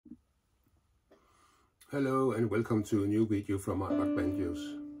Hello and welcome to a new video from Str.Mac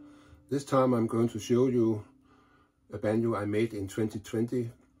Banjos. This time I'm going to show you a banjo I made in 2020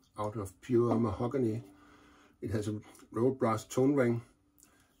 out of pure mahogany. It has a rolled brass tone ring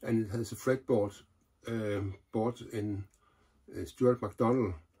and it has a fretboard bought in Str.Mac,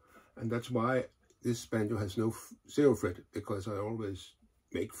 and that's why this banjo has no zero fret, because I always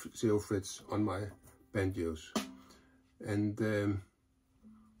make zero frets on my banjos. And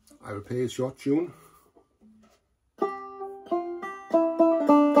I will play a short tune.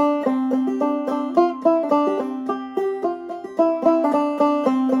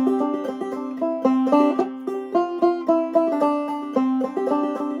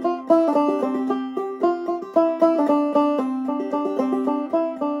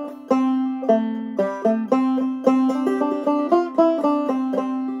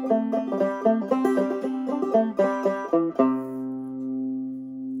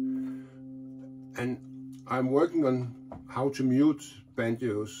 And I'm working on how to mute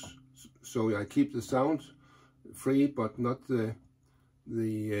banjos so I keep the sound free but not the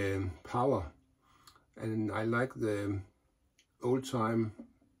power. And I like the old-time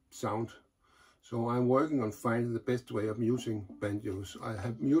sound, so I'm working on finding the best way of muting banjos. I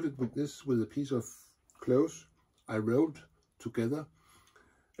have muted with a piece of cloth I rolled together,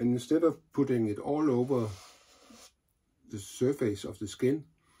 and instead of putting it all over the surface of the skin,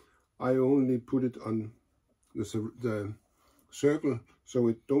 I only put it on the circle so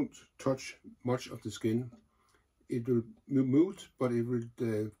it don't touch much of the skin. It will move, but it will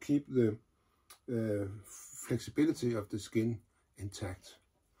keep the flexibility of the skin intact.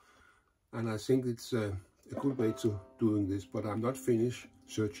 And I think it's a good way to doing this, but I'm not finished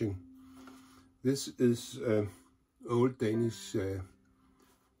searching. This is old Danish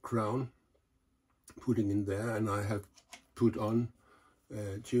crown putting in there, and I have put on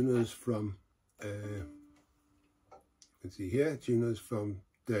tuners from let's see here, tuners from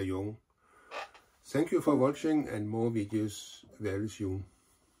Jung. Thank you for watching, and more videos very soon.